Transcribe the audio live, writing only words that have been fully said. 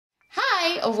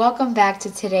welcome back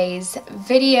to today's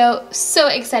video. So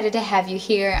excited to have you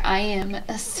here. I am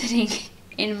sitting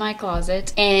in my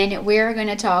closet and we're going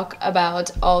to talk about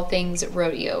all things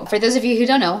rodeo. For those of you who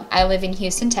don't know, I live in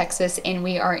Houston, Texas, and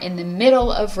we are in the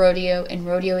middle of rodeo, and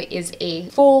rodeo is a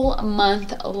full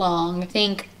month long.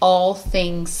 Think all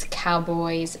things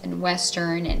cowboys and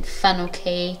western and funnel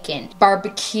cake and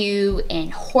barbecue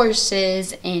and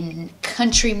horses and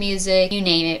country music, you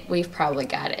name it, we've probably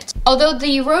got it. Although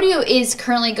the rodeo is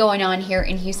currently going on here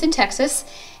in Houston, Texas,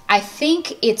 I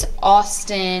think it's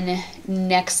Austin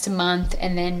next month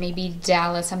and then maybe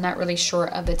Dallas. I'm not really sure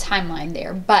of the timeline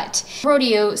there, but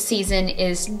rodeo season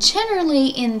is generally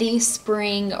in the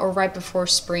spring or right before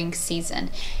spring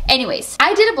season. Anyways,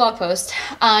 I did a blog post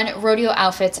on rodeo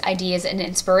outfits, ideas, and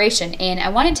inspiration, and I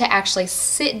wanted to actually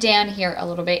sit down here a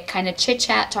little bit, kind of chit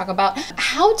chat, talk about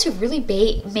how to really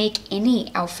make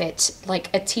any outfit, like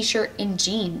a t-shirt and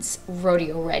jeans,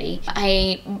 rodeo ready.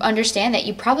 I understand that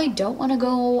you probably don't want to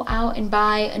go out and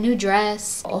buy a new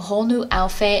dress, a whole new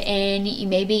outfit, and you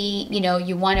maybe,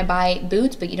 you want to buy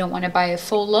boots, but you don't want to buy a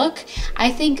full look. I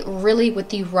think really with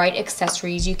the right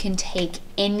accessories, you can take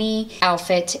any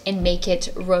outfit and make it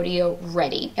rodeo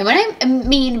ready. And what I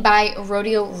mean by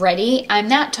rodeo ready, I'm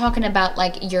not talking about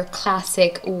like your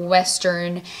classic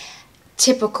Western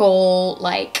typical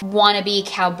like wannabe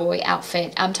cowboy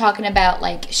outfit. I'm talking about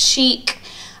like chic,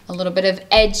 a little bit of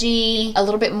edgy, a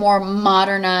little bit more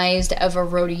modernized of a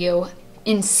rodeo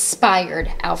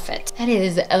inspired outfit. That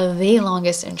is the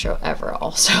longest intro ever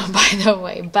also, by the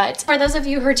way. But for those of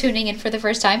you who are tuning in for the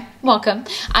first time, welcome.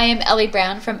 I am Ellie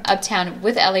Brown from Uptown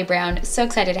with Ellie Brown. So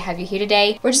excited to have you here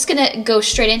today. We're just gonna go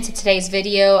straight into today's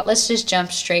video. Let's just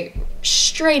jump straight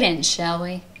in, shall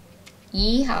we?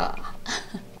 Yeehaw.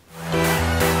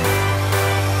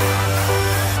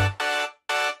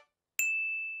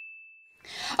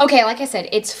 Okay, like I said,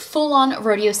 it's full-on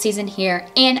rodeo season here,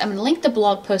 and I'm gonna link the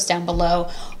blog post down below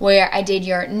where I did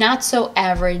your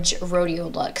not-so-average rodeo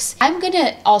looks. I'm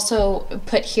gonna also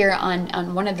put here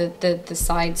on one of the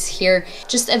sides here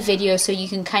just a video so you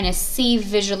can kind of see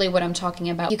visually what I'm talking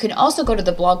about. You can also go to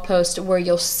the blog post where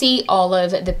you'll see all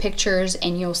of the pictures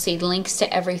and you'll see links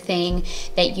to everything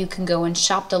that you can go and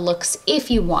shop the looks if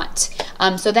you want.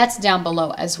 So that's down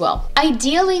below as well.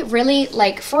 Ideally, really,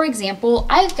 like for example,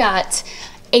 I've got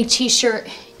a t-shirt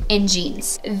and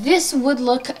jeans. This would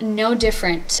look no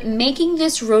different. Making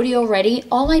this rodeo ready,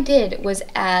 all I did was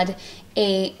add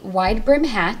a wide brim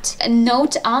hat. A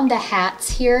note on the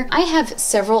hats here, I have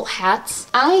several hats.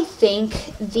 I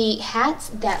think the hats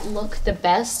that look the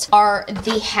best are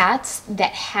the hats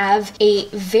that have a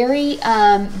very,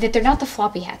 that they're not the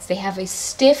floppy hats. They have a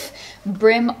stiff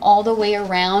brim all the way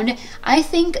around. I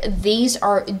think these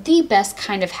are the best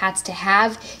kind of hats to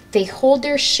have. They hold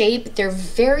their shape. They're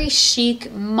very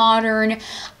chic, modern.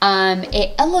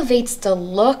 It elevates the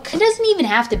look. It doesn't even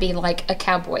have to be like a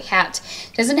cowboy hat.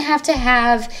 It doesn't have to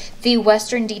have the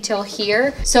Western detail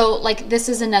here. So like this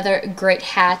is another great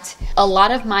hat. A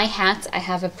lot of my hats, I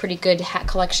have a pretty good hat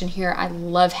collection here. I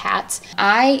love hats.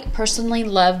 I personally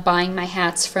love buying my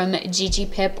hats from Gigi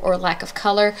Pip or Lack of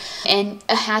Color. And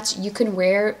a hat you can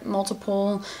wear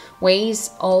multiple ways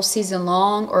all season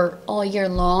long or all year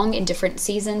long in different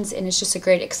seasons, and it's just a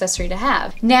great accessory to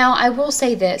have. Now I will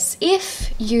say this,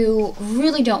 if you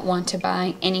really don't want to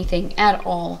buy anything at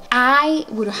all, I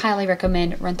would highly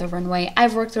recommend Rent the Runway.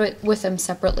 I've worked with them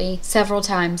separately several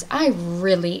times. I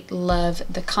really love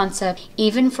the concept.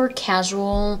 Even for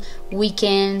casual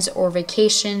weekends or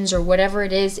vacations or whatever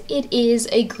it is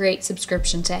a great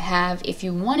subscription to have if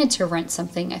you wanted to rent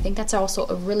something. I think that's also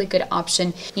a really good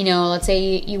option. Let's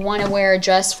say you want to wear a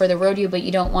dress for the rodeo, but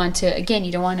you don't want to, again,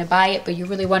 you don't want to buy it, but you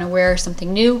really want to wear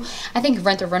something new. I think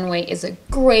Rent the Runway is a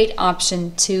great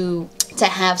option to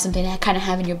have something to kind of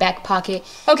have in your back pocket.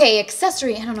 Okay,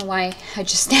 accessory, I don't know why I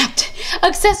just snapped.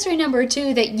 Accessory number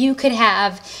 2 that you could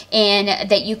have and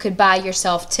that you could buy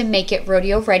yourself to make it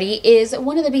rodeo ready is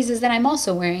one of the pieces that I'm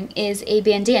also wearing is a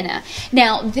bandana.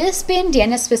 Now, this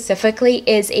bandana specifically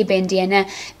is a bandana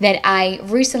that I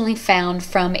recently found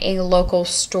from a local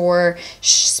store,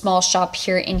 small shop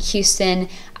here in Houston.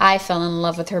 I fell in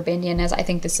love with her bandanas. I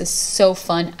think this is so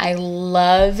fun. I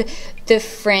love the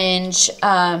fringe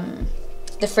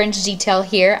detail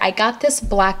here. I got this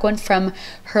black one from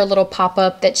her little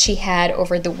pop-up that she had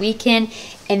over the weekend,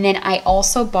 and then I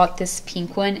also bought this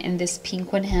pink one, and this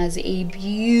pink one has a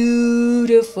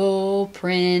beautiful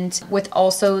print with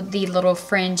also the little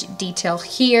fringe detail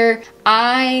here.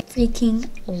 I freaking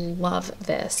love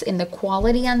this. And the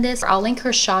quality on this, I'll link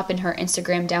her shop and her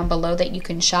Instagram down below that you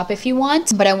can shop if you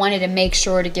want. But I wanted to make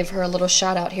sure to give her a little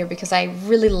shout out here because I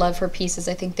really love her pieces.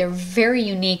 I think they're very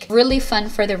unique, really fun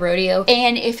for the rodeo.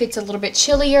 And if it's a little bit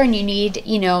chillier and you need,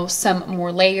 you know, some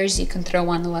more layers, you can throw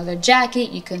on the leather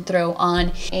jacket, you can throw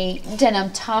on a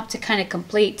denim top to kind of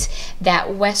complete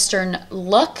that Western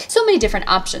look. So many different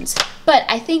options. But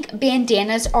I think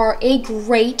bandanas are a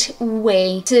great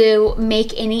way to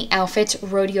make any outfit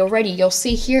rodeo ready. You'll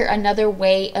see here another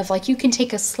way of, like, you can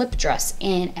take a slip dress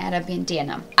and add a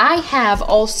bandana. I have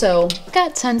also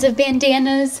got tons of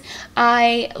bandanas.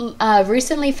 I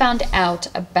recently found out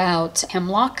about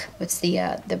Hemlock. What's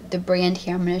the brand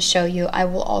here? I'm going to show you. I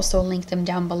will also link them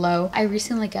down below. I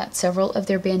recently got several of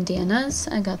their bandanas.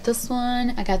 I got this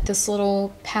one. I got this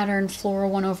little pattern floral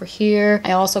one over here.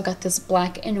 I also got this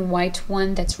black and white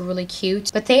one that's really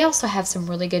cute. But they also have some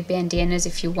really good bandanas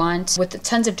if you want, with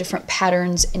tons of different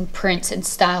patterns and prints and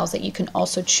styles that you can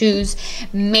also choose.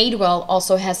 Madewell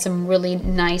also has some really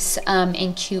nice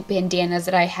and cute bandanas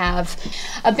that I have.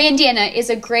 A bandana is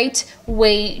a great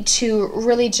way to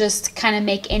really just kind of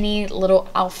make any little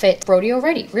outfit rodeo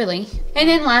ready, really. And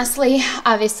then lastly,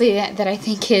 obviously, that I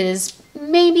think is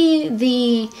maybe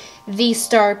the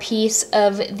star piece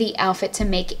of the outfit to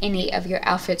make any of your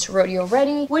outfits rodeo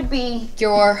ready would be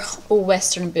your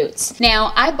Western boots.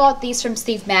 Now, I bought these from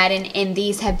Steve Madden and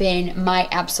these have been my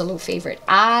absolute favorite.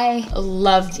 I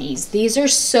love these. These are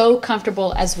so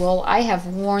comfortable as well. I have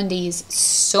worn these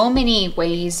so many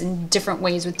ways, in different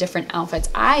ways with different outfits.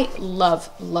 I love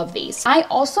these. I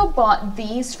also bought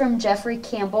these from Jeffrey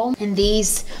Campbell, and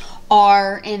these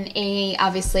are in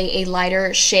obviously a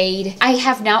lighter shade. I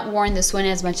have not worn this one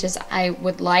as much as I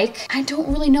would like. I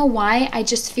don't really know why. I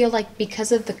just feel like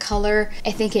because of the color,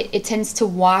 I think it tends to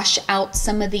wash out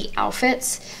some of the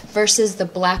outfits, versus the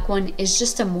black one is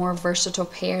just a more versatile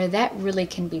pair that really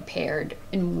can be paired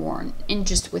and worn and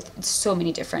just with so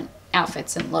many different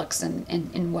outfits and looks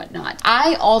and whatnot.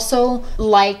 I also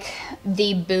like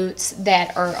the boots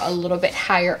that are a little bit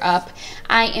higher up.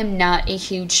 I am not a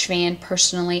huge fan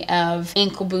personally of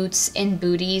ankle boots and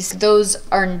booties. Those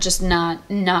are just not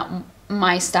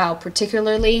my style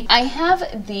particularly. I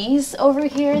have these over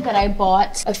here that I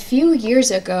bought a few years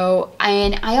ago,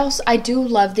 and I do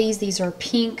love these. These are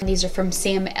pink. These are from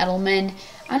Sam Edelman.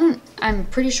 I'm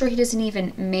pretty sure he doesn't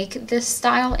even make this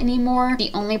style anymore.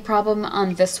 The only problem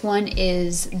on this one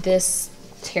is this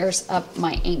tears up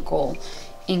my ankle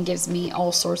and gives me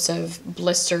all sorts of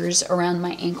blisters around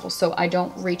my ankle, so I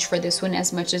don't reach for this one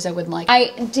as much as I would like. I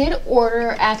did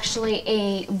order actually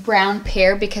a brown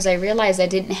pair because I realized I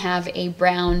didn't have a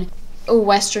brown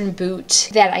Western boot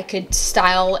that I could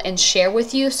style and share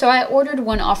with you, so I ordered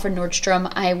one off of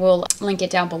Nordstrom. I will link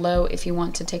it down below if you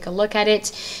want to take a look at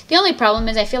it. The only problem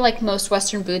is I feel like most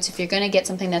Western boots, if you're going to get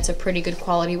something that's a pretty good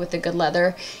quality with a good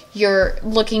leather, you're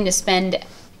looking to spend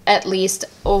at least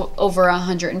over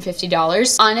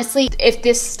 $150. Honestly, if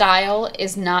this style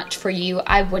is not for you,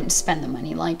 I wouldn't spend the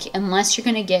money. Like, unless you're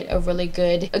gonna get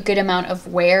a good amount of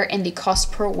wear and the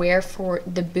cost per wear for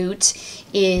the boot,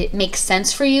 it makes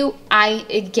sense for you.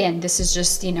 Again, this is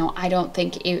just, you know, I don't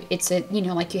think it's a, you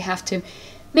know, like, you have to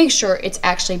make sure it's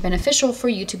actually beneficial for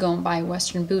you to go and buy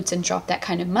Western boots and drop that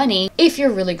kind of money if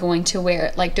you're really going to wear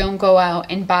it. Like, don't go out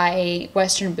and buy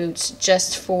Western boots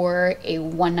just for a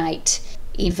one night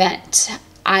event.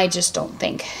 I just don't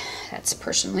think that's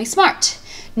personally smart.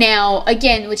 Now,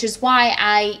 again, which is why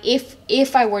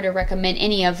if I were to recommend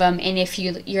any of them, and if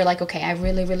you're like, okay, I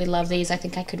really love these, I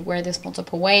think I could wear this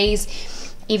multiple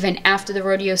ways, even after the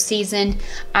rodeo season,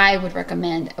 I would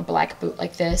recommend a black boot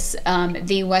like this.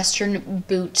 The Western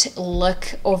boot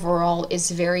look overall is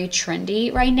very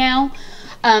trendy right now,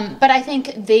 but I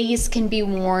think these can be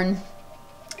worn.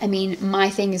 I mean, my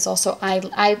thing is also,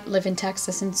 I live in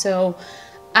Texas, and so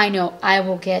I know I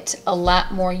will get a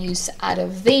lot more use out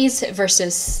of these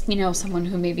versus, you know, someone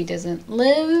who maybe doesn't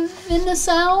live in the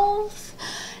South.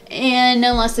 And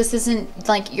unless this isn't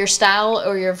like your style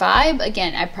or your vibe,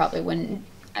 again, I probably wouldn't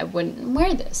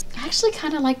wear this. I actually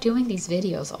kind of like doing these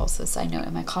videos also, so I know,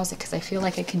 in my closet, because I feel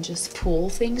like I can just pull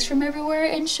things from everywhere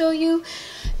and show you.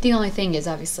 The only thing is,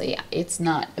 obviously, it's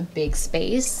not a big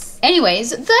space. Anyways,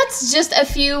 that's just a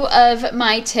few of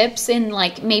my tips and,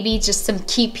 like, maybe just some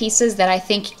key pieces that I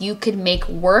think you could make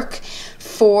work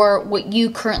for what you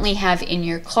currently have in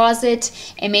your closet,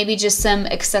 and maybe just some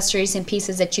accessories and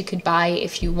pieces that you could buy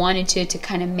if you wanted to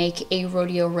kind of make a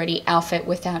rodeo ready outfit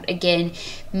without, again,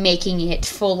 making it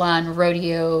full-on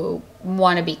rodeo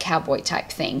wannabe cowboy type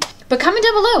thing. But comment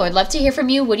down below. I'd love to hear from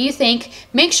you. What do you think?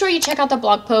 Make sure you check out the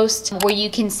blog post where you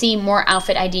can see more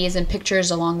outfit ideas and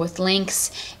pictures along with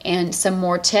links and some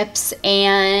more tips.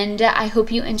 And I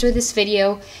hope you enjoyed this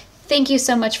video. Thank you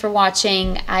so much for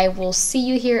watching. I will see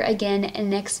you here again in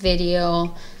next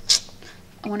video.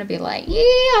 I want to be like,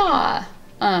 yeah.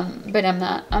 But I'm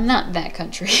not that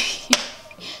country.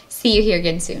 See you here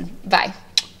again soon. Bye.